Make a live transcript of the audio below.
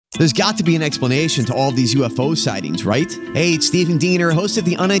There's got to be an explanation to all these UFO sightings, right? Hey, it's Stephen Diener, host of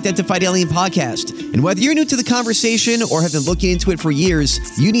the Unidentified Alien Podcast. And whether you're new to the conversation or have been looking into it for years,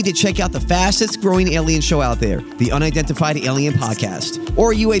 you need to check out the fastest growing alien show out there, the Unidentified Alien Podcast,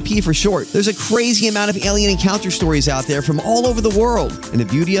 or UAP for short. There's a crazy amount of alien encounter stories out there from all over the world. And the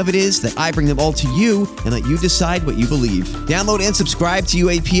beauty of it is that I bring them all to you and let you decide what you believe. Download and subscribe to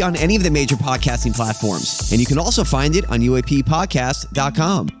UAP on any of the major podcasting platforms. And you can also find it on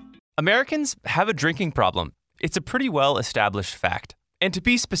UAPpodcast.com. Americans have a drinking problem. It's a pretty well-established fact. And to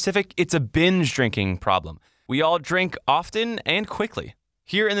be specific, it's a binge drinking problem. We all drink often and quickly.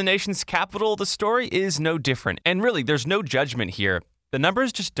 Here in the nation's capital, the story is no different. And really, there's no judgment here. The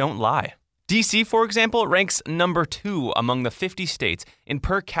numbers just don't lie. D.C., for example, ranks number 2 among the 50 states in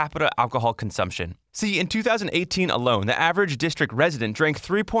per capita alcohol consumption. See, in 2018 alone, the average district resident drank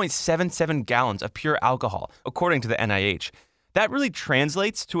 3.77 gallons of pure alcohol, according to the NIH. That really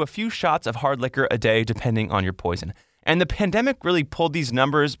translates to a few shots of hard liquor a day, depending on your poison. And the pandemic really pulled these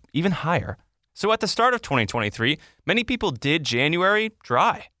numbers even higher. So at the start of 2023, many people did January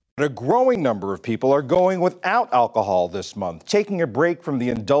dry. A growing number of people are going without alcohol this month, taking a break from the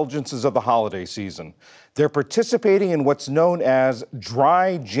indulgences of the holiday season. They're participating in what's known as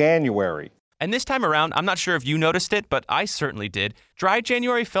Dry January. And this time around, I'm not sure if you noticed it, but I certainly did. Dry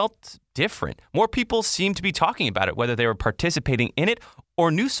January felt different. More people seemed to be talking about it, whether they were participating in it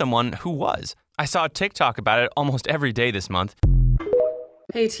or knew someone who was. I saw a TikTok about it almost every day this month.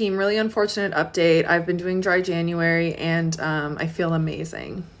 Hey team, really unfortunate update. I've been doing Dry January and I feel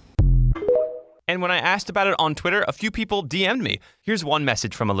amazing. And when I asked about it on Twitter, a few people DM'd me. Here's one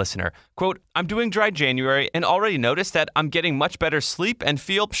message from a listener. Quote, I'm doing Dry January and already noticed that I'm getting much better sleep and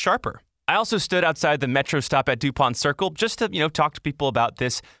feel sharper. I also stood outside the metro stop at DuPont Circle just to, talk to people about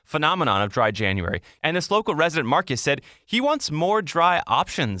this phenomenon of Dry January. And this local resident, Marcus, said he wants more dry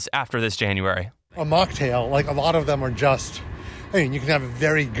options after this January. A mocktail, like a lot of them are just, you can have a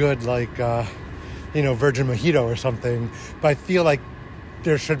very good, Virgin Mojito or something. But I feel like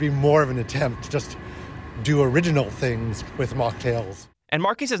there should be more of an attempt to just do original things with mocktails. And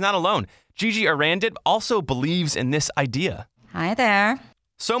Marcus is not alone. Gigi Arandit also believes in this idea. Hi there.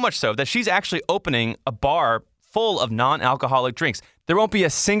 So much so that she's actually opening a bar full of non-alcoholic drinks. There won't be a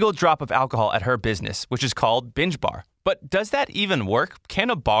single drop of alcohol at her business, which is called Binge Bar. But does that even work?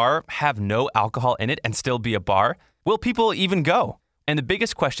 Can a bar have no alcohol in it and still be a bar? Will people even go? And the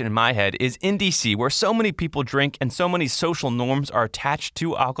biggest question in my head is in DC, where so many people drink and so many social norms are attached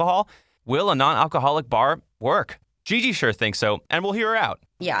to alcohol, will a non-alcoholic bar work? Gigi sure thinks so, and we'll hear her out.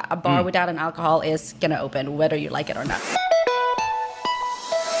 Yeah, a bar without an alcohol is going to open, whether you like it or not.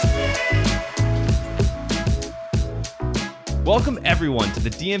 Welcome, everyone, to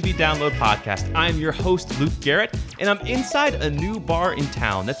the DMV Download Podcast. I'm your host, Luke Garrett, and I'm inside a new bar in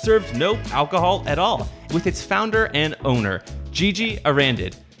town that serves no alcohol at all, with its founder and owner, Gigi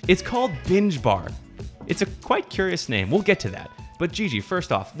Arandit. It's called Binge Bar. It's a quite curious name. We'll get to that. But Gigi,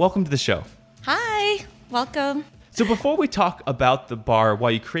 first off, welcome to the show. Hi, welcome. So before we talk about the bar,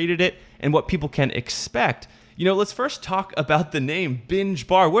 why you created it, and what people can expect, let's first talk about the name Binge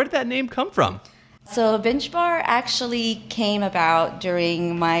Bar. Where did that name come from? So Binge Bar actually came about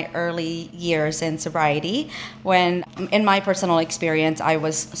during my early years in sobriety when, in my personal experience, I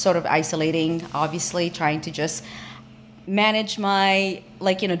was sort of isolating, obviously trying to just manage my,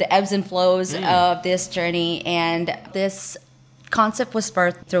 the ebbs and flows of this journey. And this concept was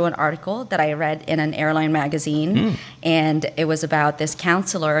birthed through an article that I read in an airline magazine. And it was about this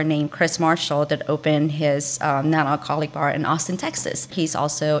counselor named Chris Marshall that opened his non-alcoholic bar in Austin, Texas. He's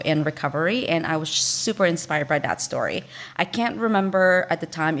also in recovery, and I was super inspired by that story. I can't remember at the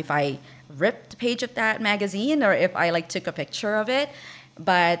time if I ripped the page of that magazine or if I took a picture of it.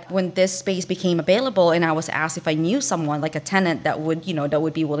 But when this space became available and I was asked if I knew someone, like a tenant that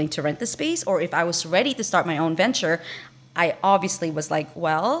would be willing to rent the space, or if I was ready to start my own venture, I obviously was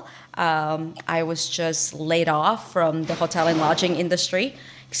I was just laid off from the hotel and lodging industry.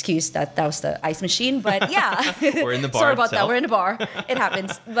 Excuse that was the ice machine, but yeah. We're in the bar. Sorry about that. We're in the bar. It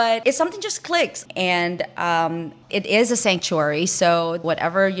happens. But it's something just clicks. And it is a sanctuary. So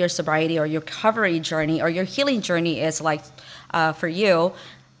whatever your sobriety or your recovery journey or your healing journey is for you,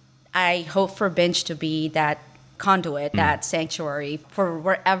 I hope for Binge to be that conduit, that sanctuary for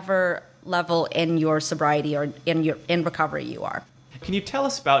wherever level in your sobriety or in recovery you are. Can you tell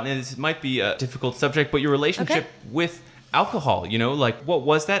us about, and this might be a difficult subject, but your relationship with alcohol, what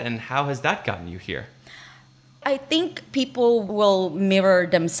was that and how has that gotten you here? I think people will mirror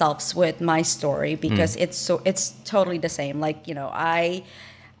themselves with my story because it's totally the same. I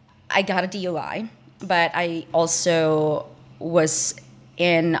got a DUI, but I also was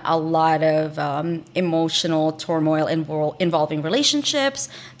in a lot of emotional turmoil involving relationships,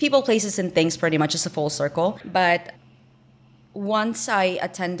 people, places, and things, pretty much as a full circle. But once I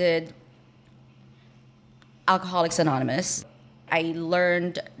attended Alcoholics Anonymous,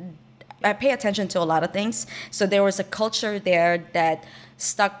 I pay attention to a lot of things. So there was a culture there that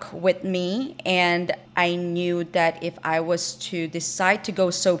stuck with me, and I knew that if I was to decide to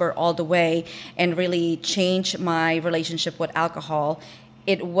go sober all the way and really change my relationship with alcohol,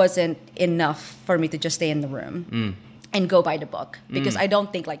 it wasn't enough for me to just stay in the room and go by the book, because I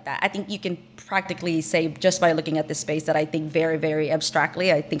don't think like that. I think you can practically say, just by looking at this space, that I think very, very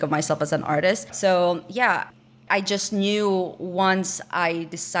abstractly. I think of myself as an artist. So yeah, I just knew once I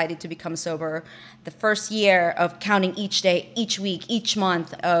decided to become sober, the first year of counting each day, each week, each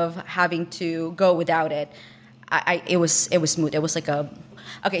month of having to go without it, it was smooth. It was like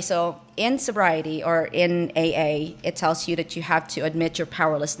so in sobriety or in AA, it tells you that you have to admit your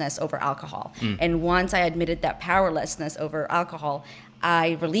powerlessness over alcohol. And once I admitted that powerlessness over alcohol,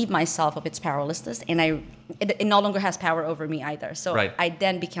 I relieved myself of its powerlessness, and it no longer has power over me either. So I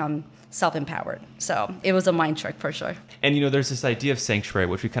then become self-empowered. So it was a mind trick for sure. And there's this idea of sanctuary,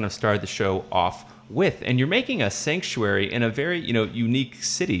 which we kind of started the show off with, and you're making a sanctuary in a very unique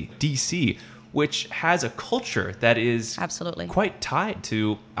city, DC, which has a culture that is absolutely quite tied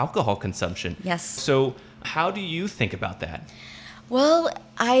to alcohol consumption. Yes. So how do you think about that? Well,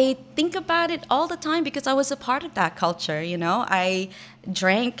 I think about it all the time because I was a part of that culture. I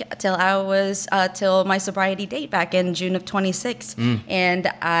drank till till my sobriety date back in June of 26, and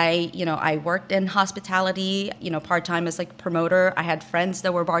I worked in hospitality, part-time as like promoter. I had friends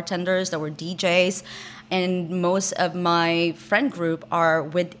that were bartenders, that were DJs, and most of my friend group are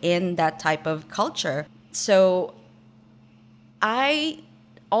within that type of culture. So I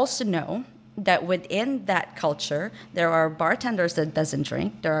also know that within that culture, there are bartenders that doesn't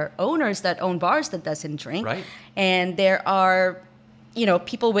drink. There are owners that own bars that doesn't drink. Right. And there are,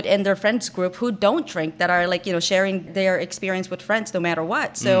 people within their friends group who don't drink that are sharing their experience with friends no matter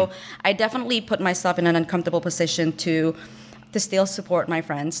what. So I definitely put myself in an uncomfortable position to still support my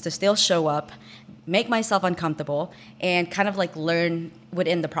friends, to still show up, make myself uncomfortable, and kind of learn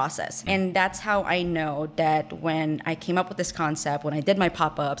within the process. And that's how I know that when I came up with this concept, when I did my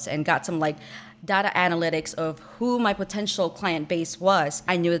pop-ups and got some data analytics of who my potential client base was,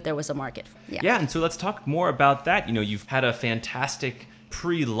 I knew that there was a market. Yeah, and so let's talk more about that. You've had a fantastic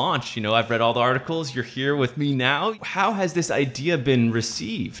pre-launch. I've read all the articles. You're here with me now. How has this idea been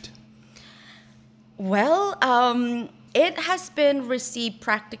received? Well, it has been received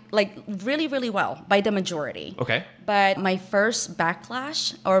really, really well by the majority. Okay. But my first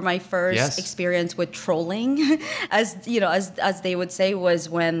backlash or my first experience with trolling, as they would say, was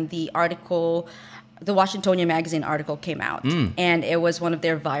when the Washingtonian Magazine article came out. And it was one of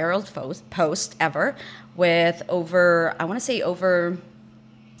their viral posts ever with over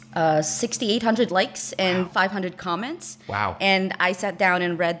 6,800 likes and 500 comments. Wow. And I sat down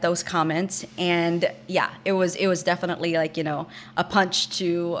and read those comments, and it was definitely a punch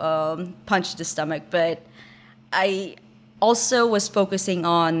to the stomach. But I also was focusing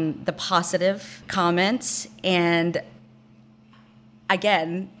on the positive comments, and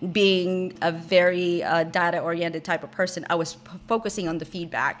again, being a very data-oriented type of person, I was focusing on the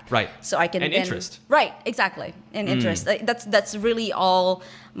feedback. Right. So I can interest. Right, exactly. And interest. That's really all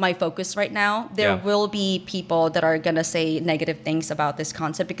my focus right now. There will be people that are going to say negative things about this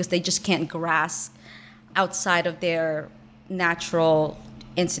concept because they just can't grasp outside of their natural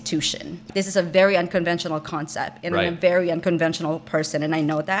institution. This is a very unconventional concept, and I'm a very unconventional person, and I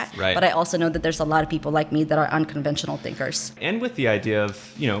know that. Right. But I also know that there's a lot of people like me that are unconventional thinkers. And with the idea of,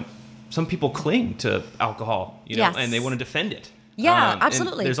 some people cling to alcohol, Yes. and they want to defend it. Yeah,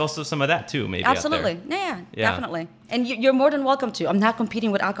 absolutely. And there's also some of that too, maybe. Absolutely. Out there. Yeah, definitely. And you're more than welcome to. I'm not competing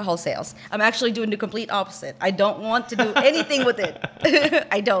with alcohol sales. I'm actually doing the complete opposite. I don't want to do anything with it.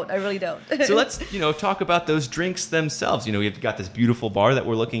 I really don't. So let's, talk about those drinks themselves. We've got this beautiful bar that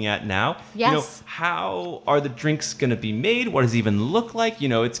we're looking at now. Yes. How are the drinks going to be made? What does it even look like?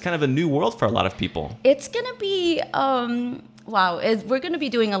 It's kind of a new world for a lot of people. It's going to be... we're going to be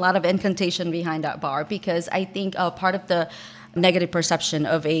doing a lot of incantation behind that bar, because I think part of the negative perception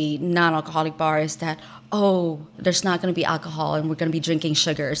of a non-alcoholic bar is that, there's not going to be alcohol and we're going to be drinking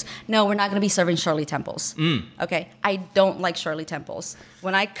sugars. No, we're not going to be serving Shirley Temples. Okay? I don't like Shirley Temples.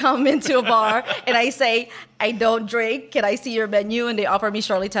 When I come into a bar and I say, I don't drink, can I see your menu? And they offer me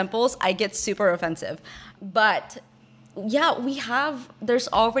Shirley Temples, I get super offensive. But, there's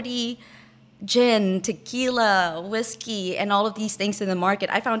already gin, tequila, whiskey, and all of these things in the market.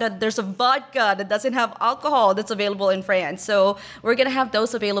 I found out there's a vodka that doesn't have alcohol that's available in France. So we're going to have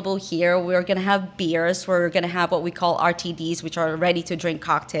those available here. We're going to have beers. We're going to have what we call RTDs, which are ready to drink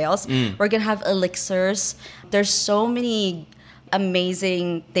cocktails. We're going to have elixirs. There's so many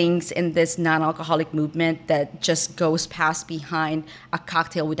amazing things in this non-alcoholic movement that just goes past behind a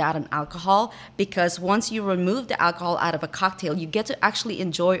cocktail without an alcohol, because once you remove the alcohol out of a cocktail, you get to actually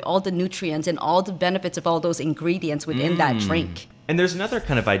enjoy all the nutrients and all the benefits of all those ingredients within that drink. And there's another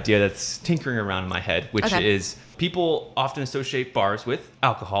kind of idea that's tinkering around in my head, which is people often associate bars with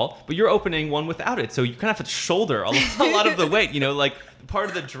alcohol, but you're opening one without it. So you kind of have to shoulder a lot of the weight, like part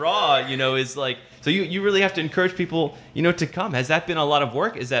of the draw, is like, so you really have to encourage people, to come. Has that been a lot of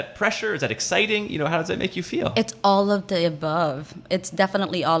work? Is that pressure? Is that exciting? How does that make you feel? It's all of the above. It's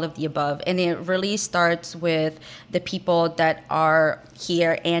definitely all of the above. And it really starts with the people that are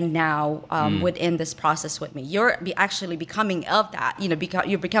here and now within this process with me. You're actually becoming of that,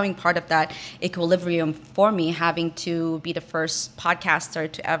 you're becoming part of that equilibrium for me, having to be the first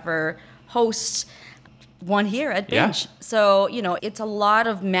podcaster to ever host one here at Binge. Yeah. So, it's a lot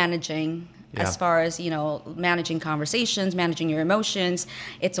of managing. As far as, managing conversations, managing your emotions.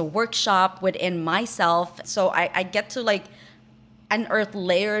 It's a workshop within myself. So I get to unearth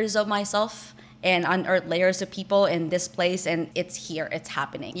layers of myself and unearth layers of people in this place. And it's here. It's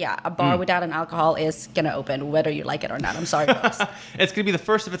happening. Yeah, a bar without an alcohol is going to open, whether you like it or not. I'm sorry, folks. It's going to be the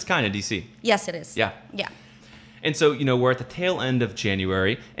first of its kind in DC. Yes, it is. Yeah. Yeah. And so, we're at the tail end of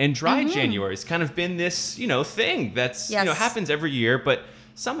January, and dry January has kind of been this, thing that's, happens every year, but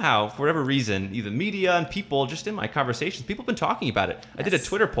somehow, for whatever reason, either media and people, just in my conversations, people have been talking about it. Yes. I did a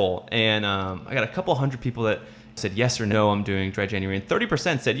Twitter poll, and I got a couple hundred people that said yes or no, I'm doing dry January, and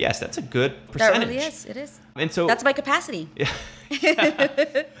 30% said yes. That's a good percentage. That really is. It is. And so that's my capacity.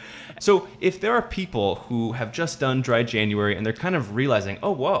 Yeah. So if there are people who have just done dry January and they're kind of realizing,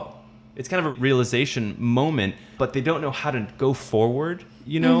 oh, whoa, it's kind of a realization moment, but they don't know how to go forward,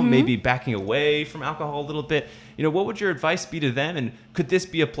 maybe backing away from alcohol a little bit. What would your advice be to them? And could this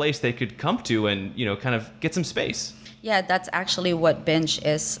be a place they could come to and, kind of get some space? Yeah, that's actually what Binge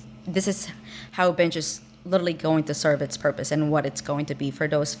is. This is how Binge is literally going to serve its purpose and what it's going to be for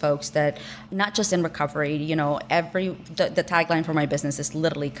those folks that, not just in recovery, the tagline for my business is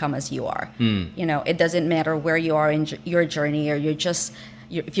literally come as you are. It doesn't matter where you are in your journey, or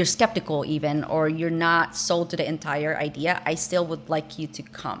if you're skeptical even, or you're not sold to the entire idea, I still would like you to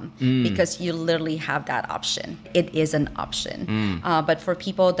come because you literally have that option. It is an option. But for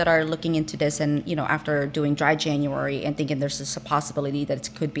people that are looking into this and, after doing dry January and thinking there's a possibility that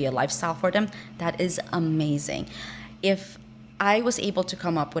it could be a lifestyle for them, that is amazing. If I was able to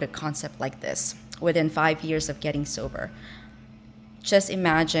come up with a concept like this within 5 years of getting sober, just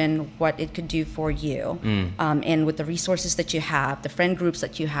imagine what it could do for you. And with the resources that you have, the friend groups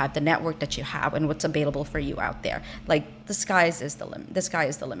that you have, the network that you have, and what's available for you out there. The sky is the limit. The sky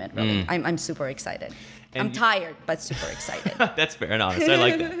is the limit, really. I'm super excited. And I'm tired, but super excited. That's fair and honest. I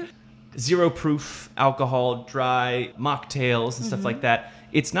like that. Zero proof alcohol, dry mocktails and stuff like that.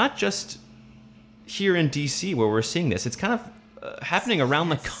 It's not just here in DC where we're seeing this. It's kind of happening around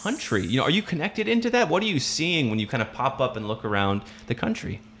the country. Are you connected into that? What are you seeing when you kind of pop up and look around the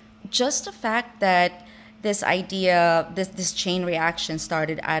country? Just the fact that this idea, this chain reaction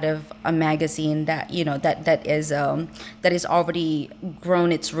started out of a magazine that that is already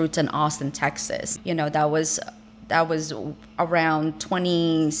grown its roots in Austin, Texas. That was around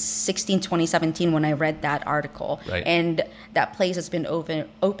 2016, 2017 when I read that article. Right. And that place has been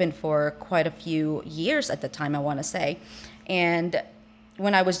open for quite a few years at the time, I want to say. And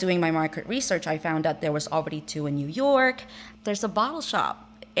when I was doing my market research, I found out there was already 2 in New York. There's a bottle shop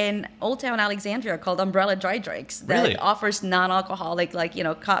in Old Town Alexandria called Umbrella Dry Drinks that really offers non-alcoholic,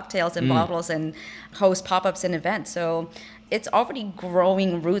 cocktails and bottles and hosts pop-ups and events. So it's already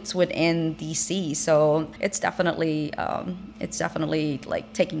growing roots within DC. So it's definitely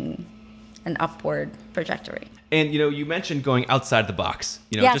taking an upward trajectory. And, you mentioned going outside the box.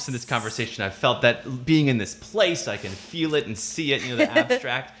 Yes. Just in this conversation, I felt that being in this place, I can feel it and see it, the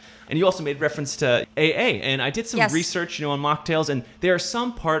abstract. And you also made reference to AA. And I did some research, on mocktails. And there are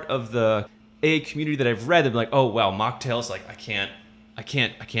some part of the AA community that I've read that be like, oh, wow, mocktails, I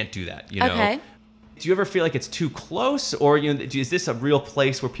can't do that, Okay. Do you ever feel like it's too close, or is this a real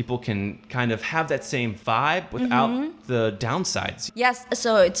place where people can kind of have that same vibe without the downsides? Yes,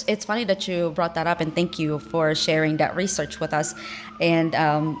 so it's funny that you brought that up, and thank you for sharing that research with us, and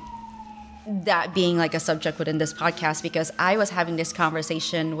that being a subject within this podcast, because I was having this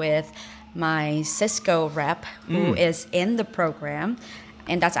conversation with my Cisco rep who is in the program.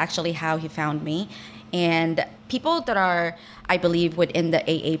 And that's actually how he found me. And people that are, I believe, within the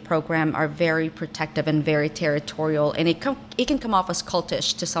AA program are very protective and very territorial. And it can come off as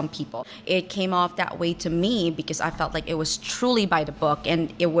cultish to some people. It came off that way to me because I felt like it was truly by the book.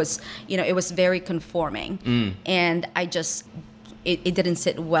 And it was, it was very conforming. And I just... It didn't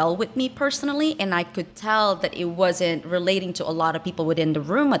sit well with me personally, and I could tell that it wasn't relating to a lot of people within the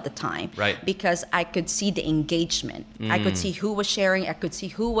room at the time. Right. Because I could see the engagement. I could see who was sharing, I could see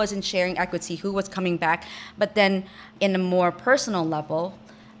who wasn't sharing, I could see who was coming back. But then in a more personal level,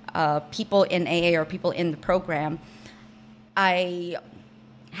 people in AA or people in the program, I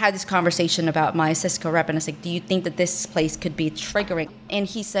had this conversation about my Cisco rep, and I was like, do you think that this place could be triggering? And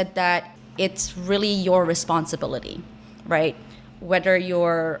he said that it's really your responsibility, right? Whether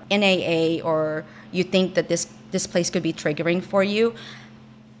you're in AA or you think that this place could be triggering for you,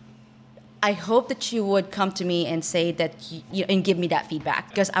 I hope that you would come to me and say that and give me that feedback,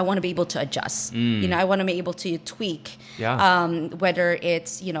 because I want to be able to adjust. I want to be able to tweak. Whether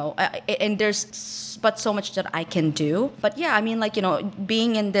it's and there's but so much that I can do. But yeah, I mean,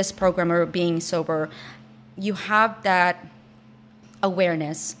 being in this program or being sober, you have that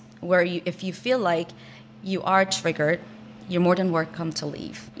awareness where if you feel like you are triggered, you're more than welcome to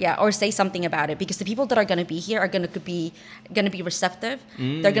leave. Or say something about it, because the people that are going to be here are going to be receptive.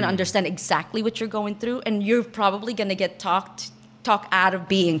 They're going to understand exactly what you're going through, and you're probably going to get talk out of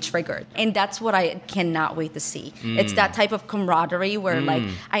being triggered. And that's what I cannot wait to see. It's that type of camaraderie where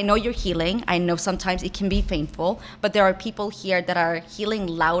I know you're healing. I know sometimes it can be painful, but there are people here that are healing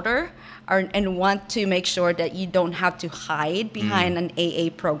louder and want to make sure that you don't have to hide behind an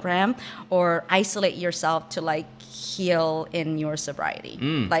AA program or isolate yourself to heal in your sobriety.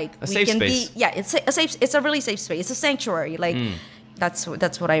 A safe space. It's a really safe space. It's a sanctuary. That's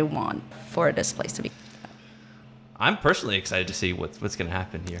what I want for this place to be. I'm personally excited to see what's going to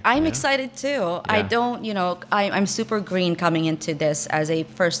happen here. I'm excited too. Yeah. I don't, I'm super green coming into this as a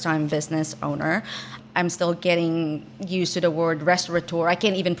first-time business owner. I'm still getting used to the word restaurateur. I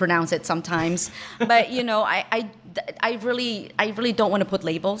can't even pronounce it sometimes. But, I really don't want to put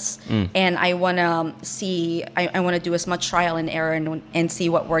labels. And I want to see, I want to do as much trial and error and see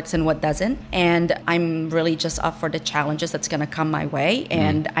what works and what doesn't. And I'm really just up for the challenges that's going to come my way.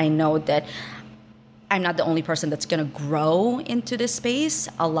 And I know that I'm not the only person that's going to grow into this space.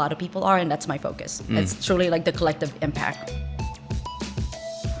 A lot of people are, and that's my focus. It's truly the collective impact.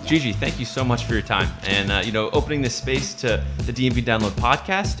 Gigi, thank you so much for your time and, opening this space to the DMV Download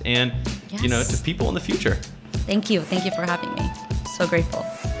podcast and, to people in the future. Thank you. Thank you for having me. So grateful.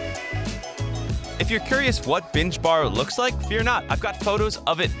 If you're curious what Binge Bar looks like, fear not. I've got photos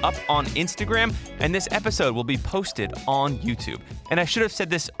of it up on Instagram, and this episode will be posted on YouTube. And I should have said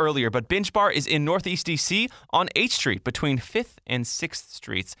this earlier, but Binge Bar is in Northeast DC on 8th Street between 5th and 6th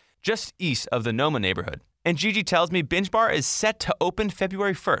Streets, just east of the Noma neighborhood. And Gigi tells me Binge Bar is set to open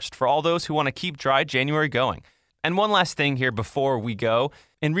February 1st for all those who want to keep Dry January going. And one last thing here before we go.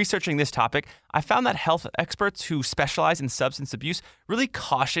 In researching this topic, I found that health experts who specialize in substance abuse really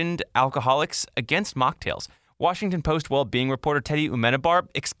cautioned alcoholics against mocktails. Washington Post well-being reporter Teddy Umenabar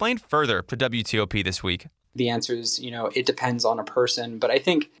explained further to WTOP this week. The answer is, it depends on a person. But I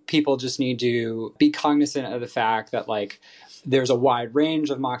think people just need to be cognizant of the fact that, there's a wide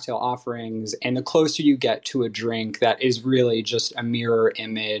range of mocktail offerings, and the closer you get to a drink that is really just a mirror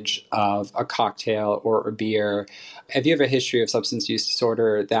image of a cocktail or a beer, if you have a history of substance use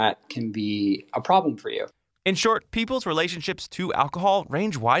disorder, that can be a problem for you. In short, people's relationships to alcohol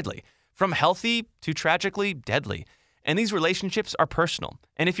range widely, from healthy to tragically deadly. And these relationships are personal.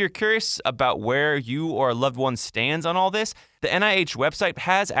 And if you're curious about where you or a loved one stands on all this, the NIH website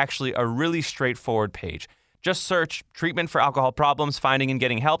has actually a really straightforward page. Just search Treatment for Alcohol Problems, Finding and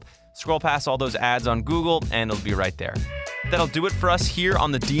Getting Help. Scroll past all those ads on Google, and it'll be right there. That'll do it for us here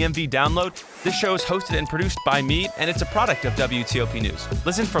on the DMV Download. This show is hosted and produced by me, and it's a product of WTOP News.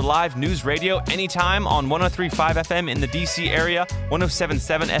 Listen for live news radio anytime on 103.5 FM in the DC area,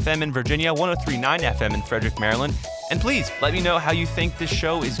 107.7 FM in Virginia, 103.9 FM in Frederick, Maryland. And please let me know how you think this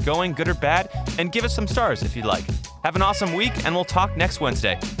show is going, good or bad, and give us some stars if you'd like. Have an awesome week, and we'll talk next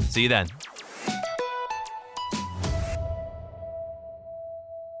Wednesday. See you then.